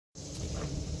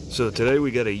So today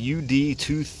we got a UD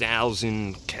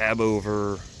 2000 cab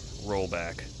over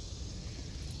rollback.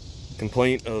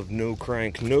 Complaint of no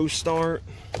crank, no start.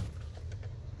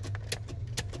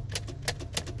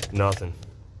 Nothing.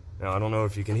 Now I don't know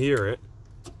if you can hear it.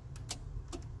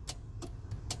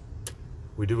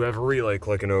 We do have a relay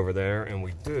clicking over there, and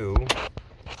we do.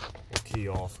 We'll key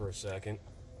off for a second.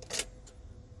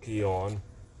 Key on.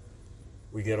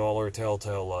 We get all our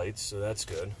telltale lights, so that's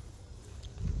good.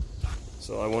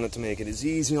 So I wanted to make it as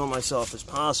easy on myself as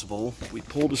possible. We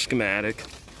pulled a schematic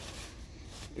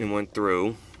and went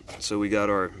through. So we got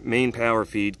our main power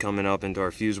feed coming up into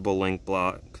our fusible link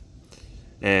block.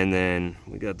 And then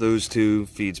we got those two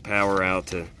feeds power out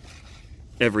to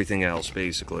everything else,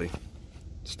 basically.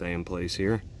 Stay in place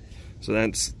here. So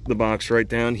that's the box right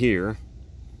down here.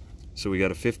 So we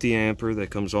got a 50 ampere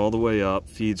that comes all the way up,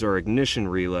 feeds our ignition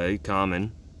relay,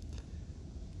 common,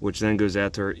 which then goes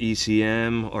out to our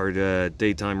ECM, our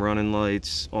daytime running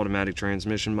lights, automatic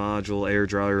transmission module, air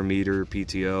dryer meter,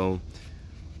 PTO,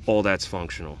 all that's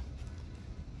functional.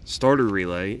 Starter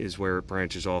relay is where it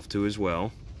branches off to as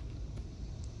well.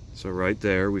 So right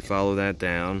there, we follow that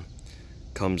down,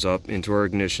 comes up into our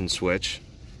ignition switch,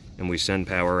 and we send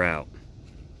power out.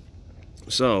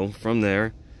 So from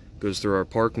there, goes through our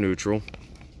park neutral,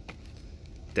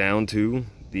 down to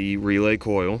the relay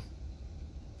coil,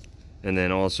 and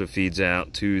then also feeds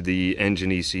out to the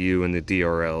engine ECU and the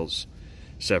DRL's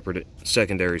separate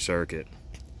secondary circuit.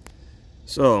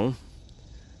 So,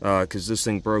 because this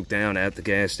thing broke down at the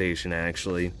gas station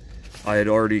actually, I had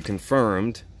already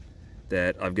confirmed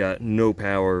that I've got no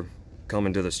power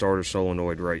coming to the starter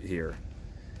solenoid right here.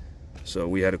 So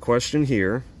we had a question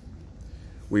here.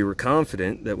 We were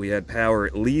confident that we had power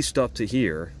at least up to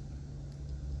here,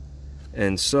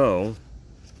 and so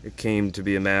it came to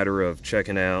be a matter of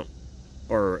checking out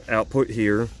our output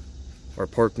here, our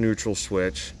park neutral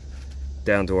switch,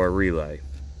 down to our relay.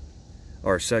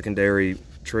 Our secondary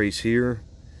trace here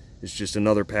is just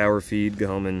another power feed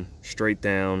coming straight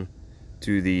down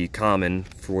to the common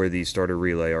for the starter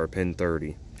relay, our pin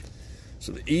 30.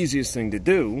 So the easiest thing to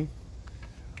do,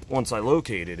 once I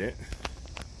located it,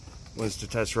 was to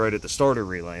test right at the starter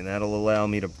relay, and that'll allow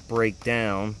me to break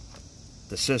down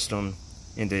the system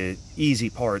into easy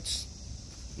parts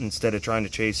instead of trying to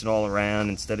chase it all around,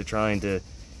 instead of trying to,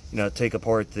 take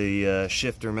apart the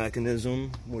shifter mechanism,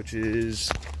 which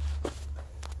is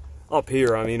up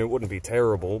here. I mean, it wouldn't be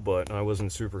terrible, but I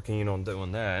wasn't super keen on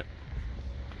doing that.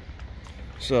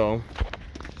 So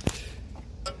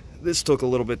this took a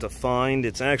little bit to find.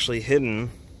 It's actually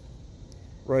hidden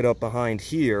right up behind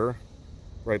here,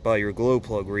 right by your glow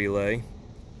plug relay.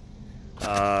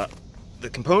 The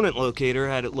component locator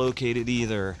had it located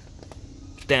either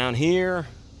down here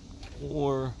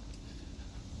or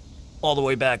all the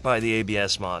way back by the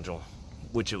ABS module,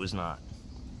 which it was not.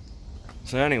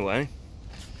 So anyway,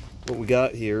 what we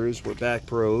got here is we're back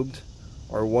probed.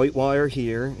 Our white wire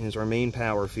here is our main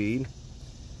power feed.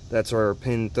 That's our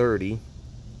pin 30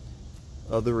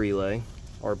 of the relay.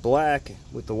 Our black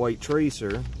with the white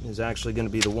tracer is actually going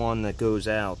to be the one that goes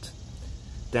out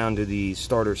down to the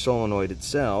starter solenoid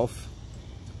itself.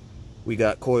 We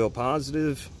got coil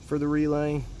positive for the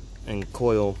relay and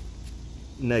coil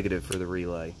negative for the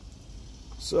relay.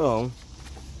 So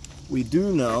we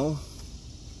do know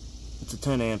it's a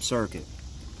 10 amp circuit.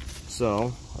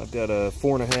 So I've got a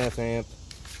 4.5 amp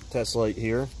test light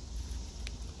here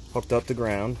hooked up to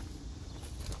ground,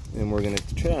 and we're going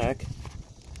to check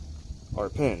our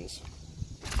pins.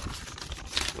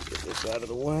 Let's get this out of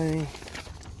the way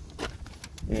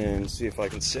and see if I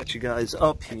can set you guys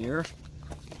up here.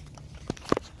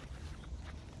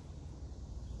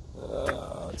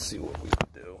 Let's see what we can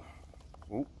do.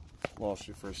 Oop, lost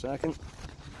you for a second.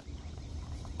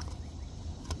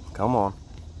 Come on.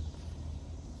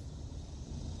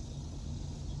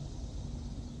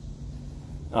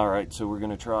 Alright, so we're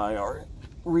going to try our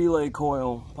relay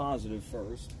coil positive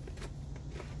first.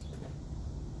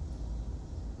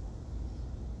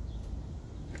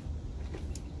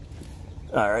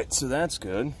 Alright, so that's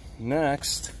good.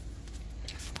 Next,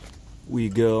 we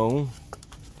go,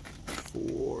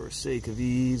 for sake of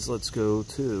ease, let's go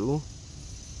to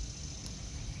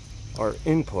our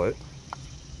input.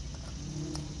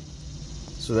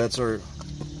 So that's our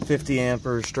 50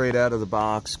 ampere straight out of the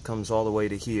box, comes all the way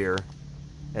to here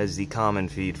as the common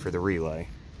feed for the relay.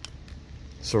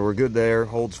 So we're good there,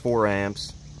 holds 4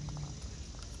 amps.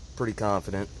 Pretty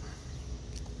confident.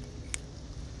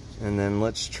 And then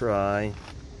let's try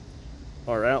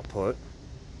our output.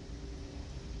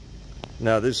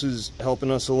 Now this is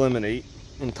helping us eliminate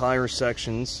entire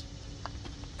sections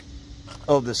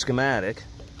of the schematic.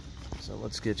 So So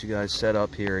let's get you guys set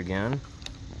up here again.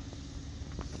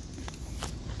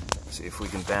 See if we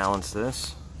can balance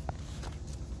this.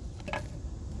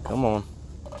 Come on.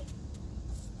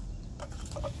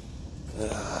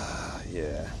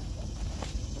 Yeah.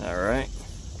 All right.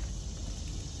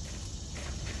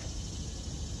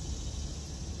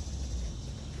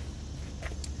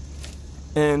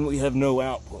 And we have no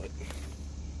output.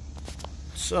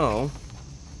 So,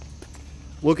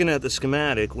 looking at the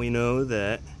schematic, we know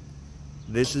that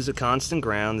this is a constant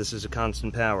ground, this is a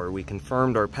constant power. We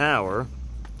confirmed our power.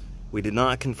 We did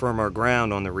not confirm our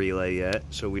ground on the relay yet,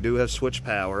 so we do have switch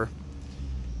power.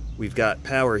 We've got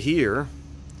power here.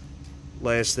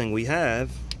 Last thing we have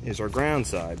is our ground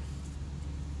side.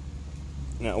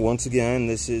 Now, once again,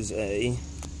 this is a,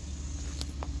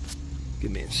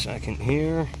 give me a second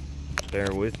here,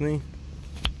 bear with me,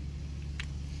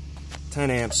 10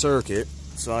 amp circuit,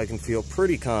 so I can feel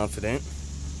pretty confident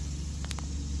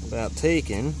about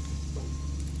taking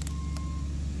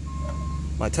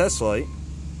my test light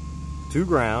to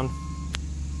ground.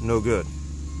 No good.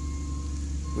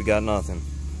 We got nothing.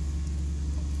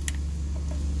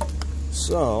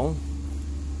 So,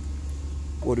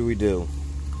 what do?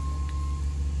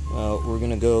 We're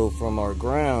gonna go from our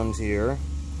ground here.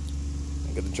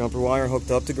 I've got the jumper wire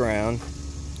hooked up to ground.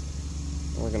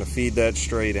 And we're gonna feed that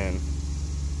straight in,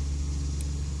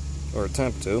 or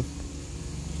attempt to.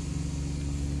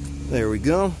 There we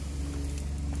go.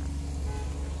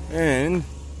 And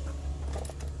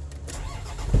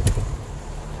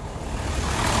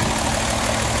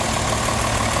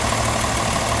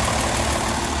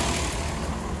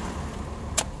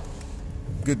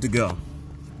good to go.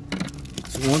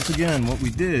 So once again, what we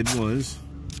did was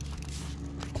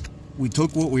we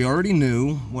took what we already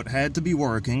knew, what had to be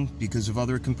working because of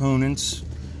other components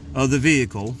of the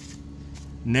vehicle,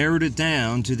 narrowed it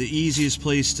down to the easiest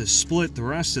place to split the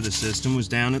rest of the system was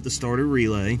down at the starter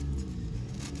relay.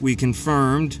 We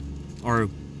confirmed our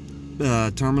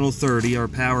terminal 30, our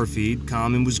power feed,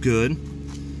 common was good.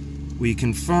 We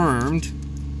confirmed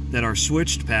that our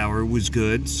switched power was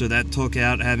good, so that took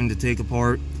out having to take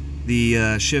apart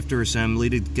the shifter assembly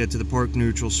to get to the park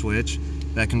neutral switch.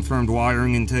 That confirmed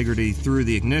wiring integrity through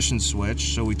the ignition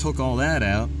switch, so we took all that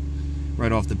out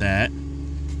right off the bat.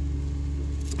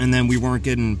 And then we weren't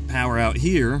getting power out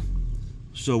here,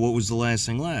 so what was the last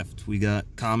thing left? We got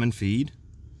common feed,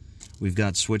 we've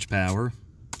got switch power,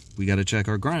 we got to check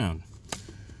our ground.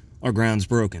 Our ground's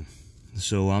broken,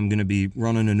 so I'm going to be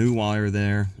running a new wire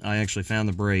there. I actually found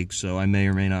the break, so I may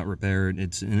or may not repair it.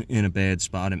 It's in a bad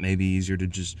spot. It may be easier to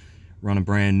just run a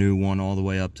brand new one all the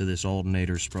way up to this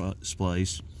alternator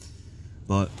splice.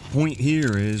 But point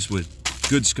here is, with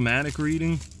good schematic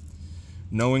reading,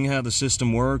 knowing how the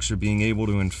system works or being able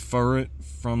to infer it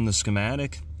from the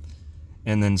schematic,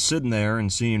 and then sitting there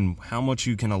and seeing how much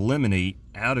you can eliminate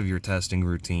out of your testing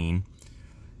routine,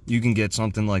 you can get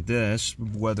something like this,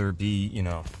 whether it be, you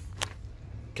know,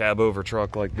 cab over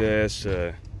truck like this,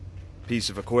 a piece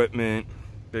of equipment,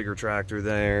 bigger tractor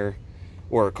there,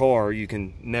 or a car. You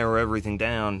can narrow everything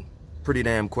down pretty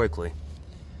damn quickly.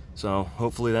 So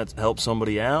hopefully that helps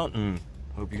somebody out, and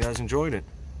hope you guys enjoyed it.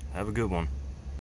 Have a good one.